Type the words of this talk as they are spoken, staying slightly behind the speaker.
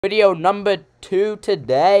Video number 2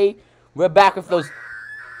 today. We're back with those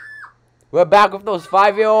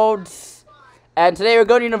 5-year-olds, and today we're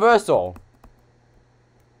going to Universal.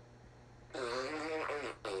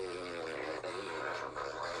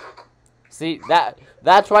 See,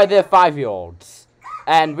 that's why they're 5-year-olds,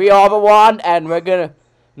 and we are the one, and we're gonna.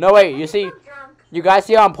 No wait, you see, you guys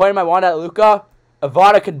see how I'm pointing my wand at Luca?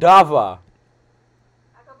 Avada Kedavra.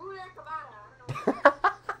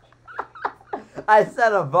 I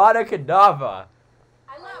said Avada Kedavra.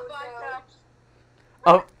 I love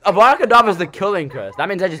vodka. Avada Kedavra is the killing curse. That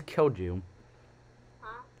means I just killed you.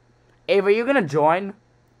 Huh? Ava, are you gonna join?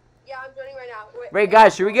 Yeah, I'm joining right now. Wait,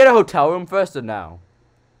 guys, should we get a hotel room first or no?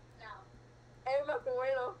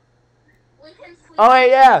 We can sleep. Oh wait,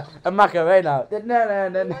 yeah, a Macarena.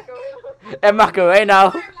 A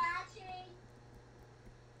Macarena.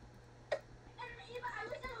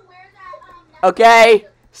 Okay,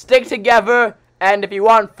 stick together. And if you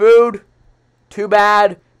want food, too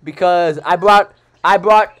bad, because I brought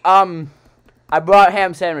ham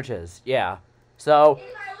sandwiches. Yeah. So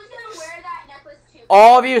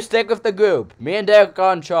all of you stick with the group. Me and Derek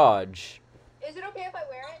are in charge. Is it okay if I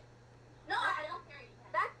wear it? No, I don't care.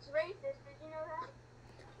 That's racist. Did you know that?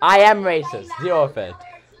 I am racist. Deal with it.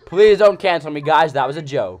 Please don't cancel me, guys. That was a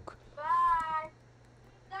joke. Bye.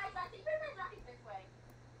 Guys, I think we're walking this way.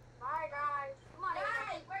 Bye, guys. Come on,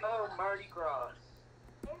 guys. Oh, Mardi Gras.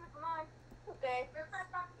 Come on. Okay. We're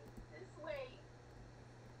walking this way.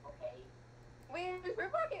 Okay. Wait,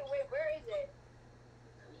 where is it?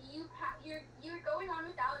 You're going on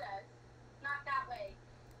without us. Not that way.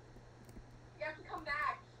 You have to come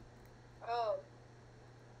back. Oh.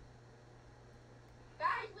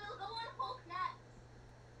 Guys, we'll go on Hulk next.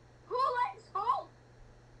 Who likes Hulk?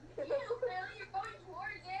 You, clearly you're going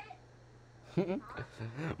towards it.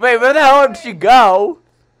 Wait, where the hell did she go?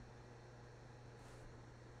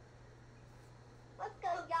 Let's go,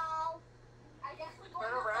 y'all. I guess we're going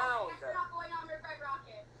Turn around. We're not going on Red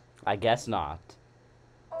Rocket. I guess not.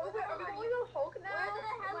 Oh, are we going on Hulk now? Where the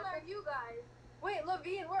hell are you guys? Wait,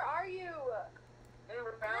 Levine, where are you?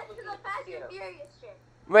 Next to the Fast and Furious shit.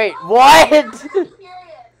 Wait, Oh, what? Fast and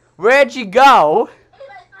Furious. Where'd she go? Hey,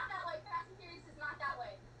 but it's not that way. Fast and Furious is not that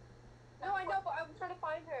way. No, I know, but I'm trying to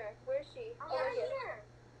find her. Where is she? Oh, right here.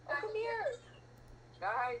 Oh, come here.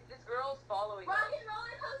 Guys, this girl's following us. Rocket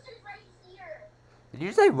roller coaster's right here. Did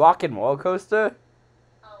you say rock and roller coaster?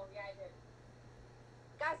 Oh, yeah, I did.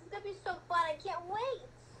 Guys, it's gonna be so fun. I can't wait.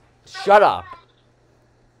 Shut up.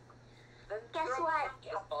 Guess what?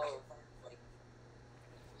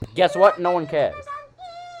 Guess what? No one cares.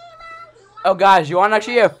 Oh, guys, you want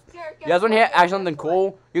actually you guys want to hear actually something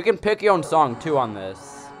cool? You can pick your own song too on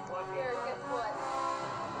this. Here, guess what?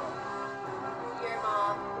 Your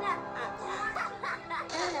mom.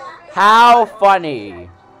 How funny.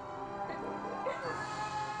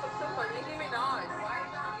 What's so funny? Nicki Minaj. Why is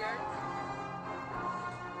she here?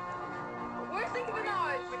 Where's Nicki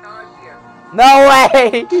Minaj? Minaj here. No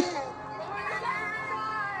way.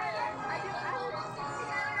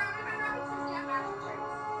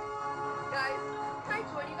 Guys, can I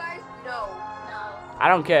join you guys? No. I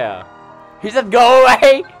don't care. He said go away.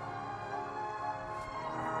 She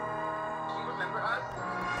remember us?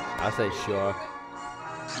 I say sure.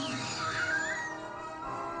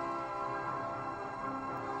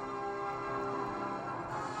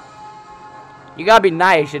 You gotta be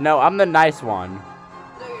nice, you know. I'm the nice one.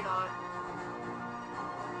 No, you're not.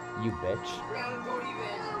 You bitch. We're gonna vote you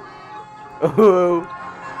in. Ooh.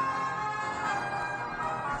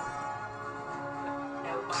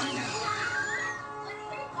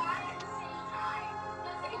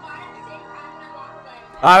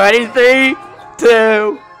 Alrighty, 3,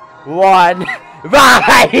 2, 1.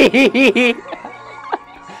 Bye.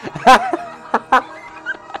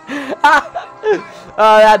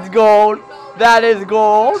 Oh, that's gold. That is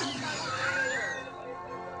gold.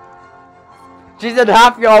 She said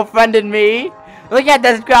half y'all offended me. Look at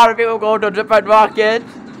this crowd of people going to a different rocket.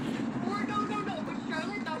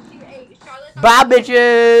 Bye,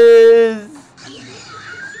 bitches.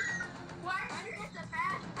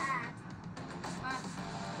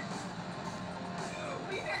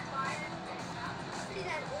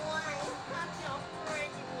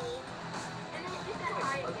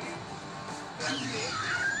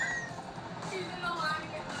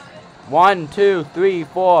 One, 2, 3,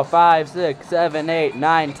 4, 5, 6, 7, 8,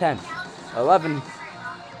 9, 10, 11. Are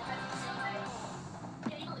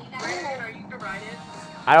you derided?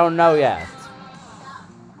 I don't know yet.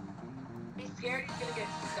 He's scared he's gonna get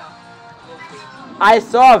stuck. I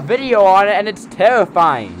saw a video on it and it's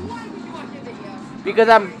terrifying. Why did you watch the video? Because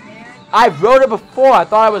I wrote it before. I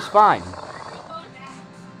thought I was fine.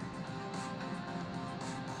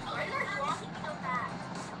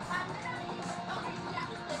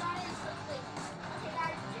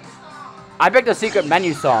 I picked a secret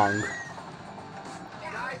menu song.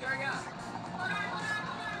 Guys, hurry up.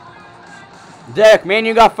 Derek, me and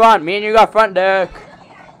you got front. Me and you got front, Derek.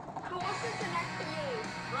 Who wants to sit next to me?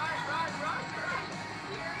 Run, run, run.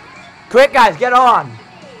 Quick, guys, get on. Come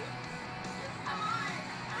on.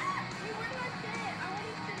 You were not sit. I want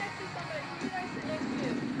to sit next to somebody. Who did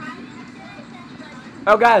I sit next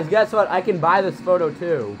to? Oh, guys, guess what? I can buy this photo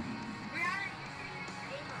too.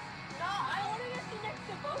 No, I want to get sit next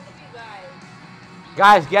to both of you guys.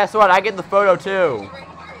 Guys, guess what? I get the photo too.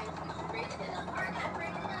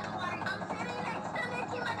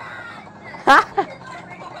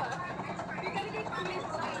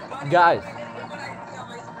 Guys,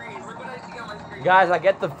 guys, I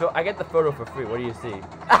get the photo for free. What do you see?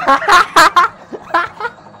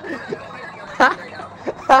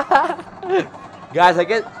 Guys, I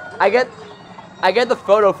get the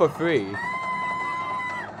photo for free.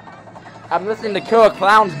 I'm listening to Killer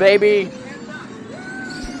Clowns, baby.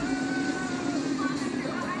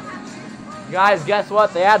 Guys, guess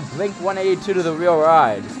what? They add Blink 182 to the real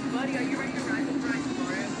ride. Buddy, are you ready to ride this ride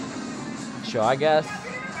tomorrow? Sure, I guess.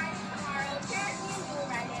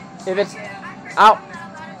 If it's out,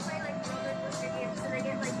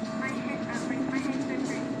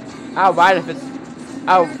 I'll ride if it's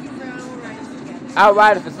I'll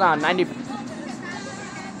ride if it's not 90.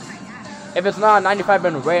 If it's not a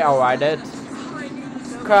 95-minute wait, I'll ride it.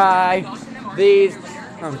 Cry these.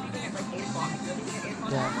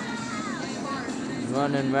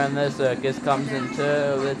 Run and run, the circus comes into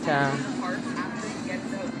the town.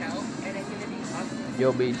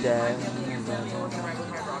 You'll be dead.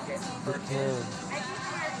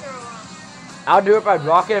 I'll do it by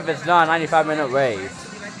rocket if it's not a 95-minute wait.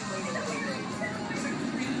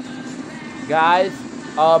 Guys,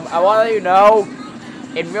 I want to let you know,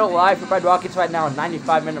 in real life, Red Rocket's right now a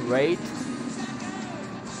 95-minute wait.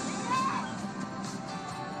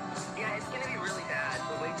 Yeah, it's gonna be really bad.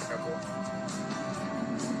 The wait's terrible.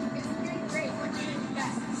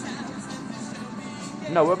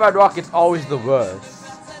 No, Red Rocket's always the worst.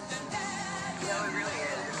 No, it really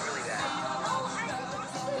is. It's really bad.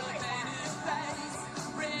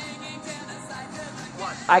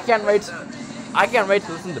 What? I can't wait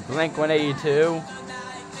to listen to Blink 182.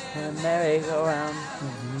 And merry-go-round.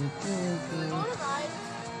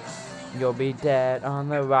 You'll be dead on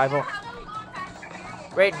the arrival.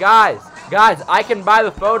 Wait, guys, I can buy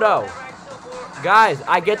the photo. Guys,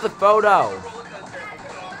 I get the photo.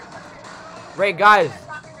 Wait, guys,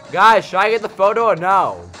 should I get the photo or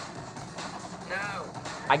no? No.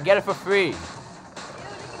 I get it for free.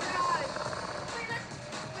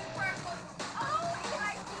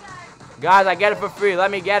 Guys, I get it for free.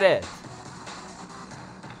 Let me get it.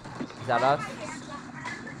 Is that us?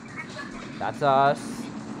 That's us.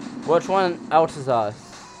 Which one else is us?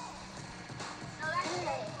 Rip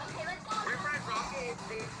Ride Rocket is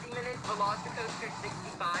 60 minutes, Velocicoaster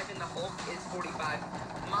 65, and the Hulk is 45.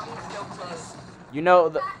 Mommy's so close. You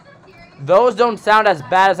know, those don't sound as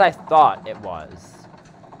bad as I thought it was.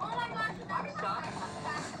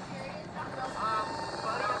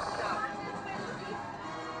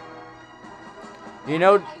 You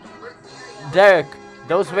know, Derek,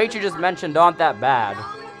 those rates you just mentioned aren't that bad.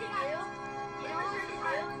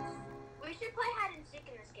 We should play hide and seek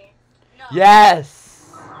in this game. No.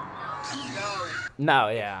 Yes! No. No,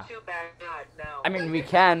 yeah. Too bad. No. I mean, we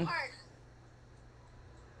can.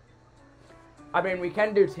 I mean, we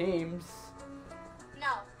can do teams.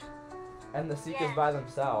 No. And the seekers by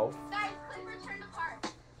themselves. Guys, click return to park.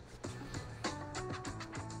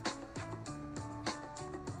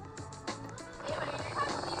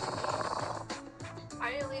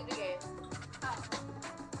 I didn't leave the game.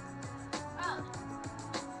 Oh.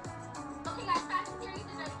 Okay, guys, Fast and Furious is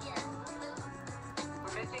right here.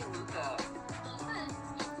 We're missing Luca.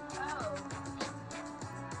 Oh.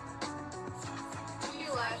 You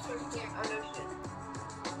last was here. Oh, no shit.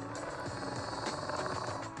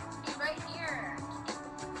 He's right here.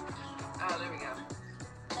 Oh, there we go.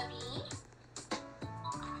 Debbie?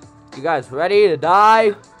 You guys ready to die?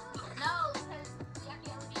 No, because we have to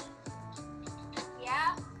leave.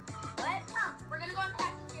 Yeah? What? We're gonna go on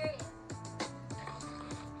Fast and Furious.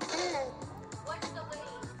 What's the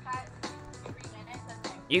wait? 3 minutes?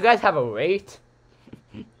 Okay. You guys have a rate?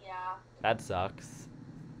 Yeah. That sucks.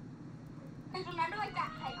 Because remember, like,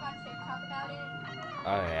 that hype on TikTok about it?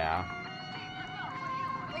 Oh, yeah.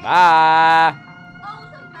 Wait. Bye. Oh,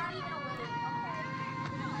 so not even a win. Okay.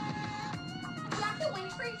 We have to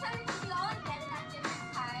wait for each other because we all like get it at different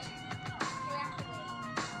times. So we have to wait.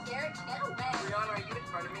 Derek, get away. Brianna, are you in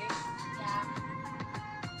front of me? Yeah.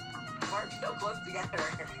 We're so close together.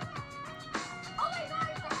 Oh my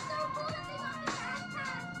gosh, that's so cool that they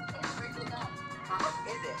How much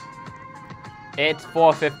is it? It's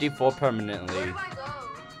 $4.54 permanently. Where do I go?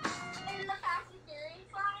 In the Fast and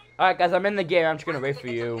Furious line? Alright guys, I'm in the game. I'm just gonna wait for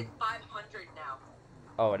you. It's 500 now.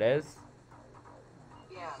 Oh, it is?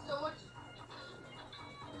 Yeah. So much.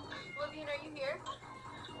 Vivian, are you here?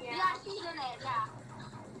 Yeah, she's in it, yeah.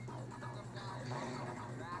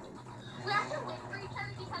 We have to wait for each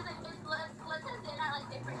other because it splits us in at like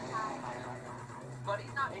different times.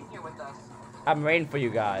 Buddy's not in here with us. I'm waiting for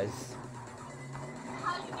you guys.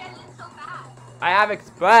 How'd you get in so fast? I have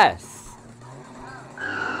Express.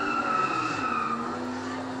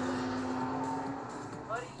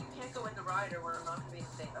 Buddy, you can't go in the ride or we're not gonna be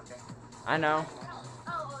safe. Okay. I know.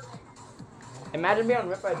 Oh, okay. Imagine being on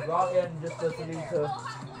Rip Red Rock and just listening to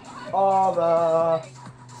all the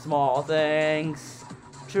small things.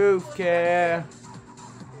 Truth care.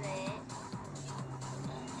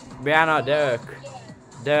 Brianna, Dirk.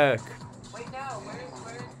 Dirk. Wait, no.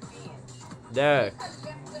 Where's Bean? Dirk.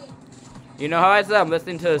 You know how I said I'm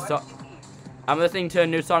listening to a Why song? did you leave? I'm listening to a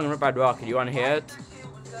new song on Rip Red Rock. Do you want to hear it?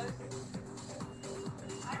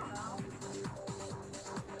 I don't know.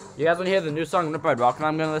 You guys want to hear the new song on Rip Red Rock that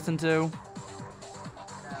I'm gonna listen to? No.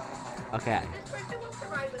 Okay. This person wants to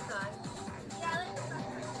ride with us. Yeah,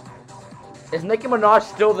 let's Is Nicki Minaj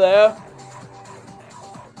still there? No.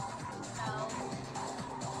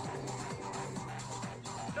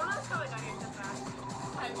 Don't ask how I got here so fast.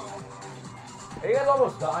 I won't. Are you guys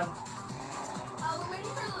almost done? We're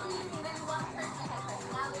waiting for Louise and then one person has her.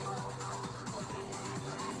 Now there's one.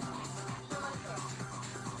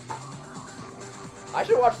 I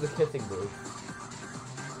should watch the kissing booth.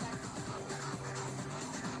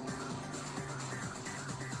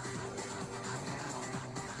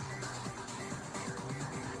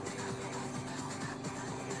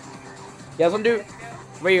 You guys wanna do?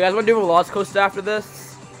 Wait, you guys wanna do Velocicoaster after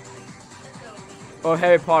this? Or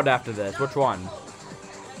Harry Potter after this? Which one?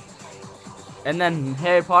 And then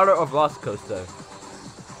Harry Potter or Velocicoaster?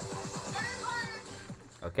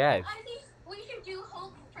 Okay. I think we should do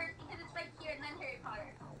Hulk first because it's right here and then Harry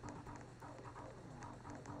Potter.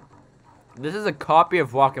 This is a copy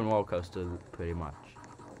of Rock and Roller Coaster, pretty much.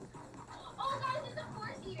 Oh, guys, it's a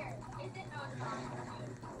four-seater. Is it? No, it's not.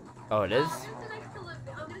 Oh, it is?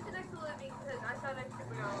 I'm gonna sit next to Living because I sat next to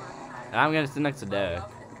Brianna last time. And I'm gonna sit next to Derek.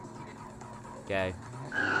 Okay.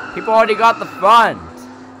 People already got the front. I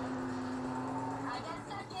got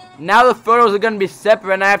second. Now the photos are gonna be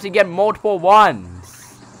separate and I have to get multiple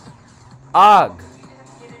ones. Ugh. You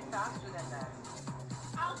just get in faster than that.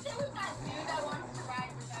 I'll sit with that dude that wants to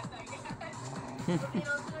ride with that guy. Okay,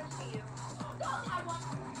 I'll sit next to you. No, I want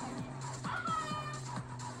to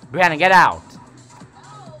second. Brianna, get out.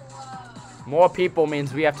 No, More people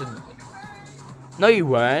means we have to... No, you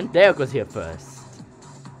weren't. Derek was here first.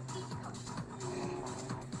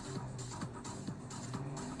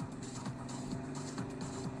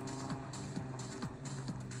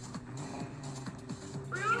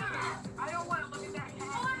 I don't want to look at that head.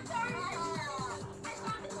 Oh, I'm sorry. I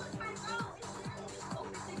thought this was my girl. It's literally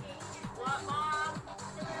open the gate. What, Mom?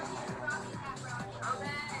 It's literally Robbie at Robbie.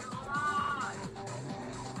 Okay, hold on.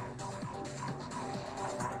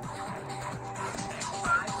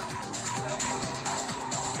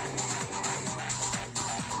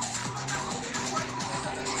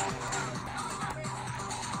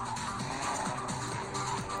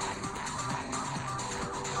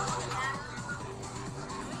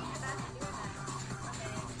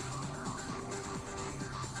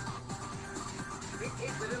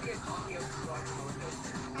 It's literally a copy of the Rock and Roller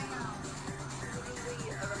Coaster. I know.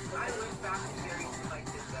 I went back to series like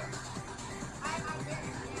this though. I did it,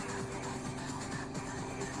 yeah.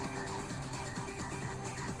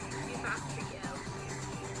 You fast to get out.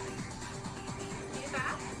 You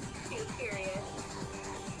fast? She's curious.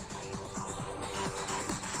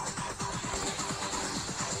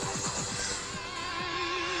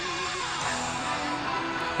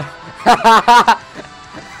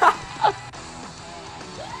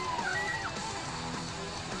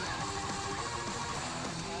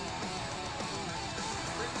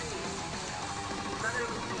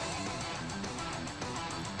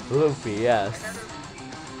 Loopy, yes.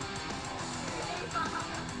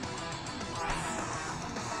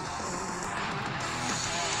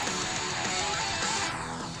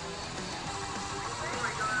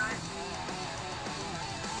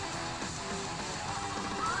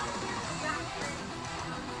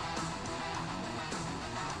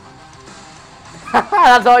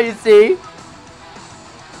 That's all you see?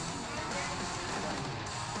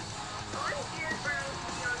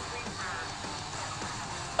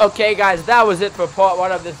 Okay guys, that was it for part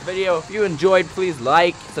 1 of this video. If you enjoyed, please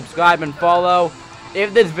like, subscribe, and follow.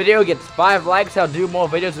 if this video gets 5 likes, I'll do more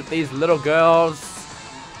videos with these little girls.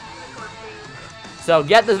 So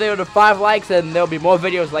get this video to 5 likes and there'll be more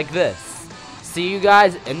videos like this. See you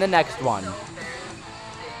guys in the next one.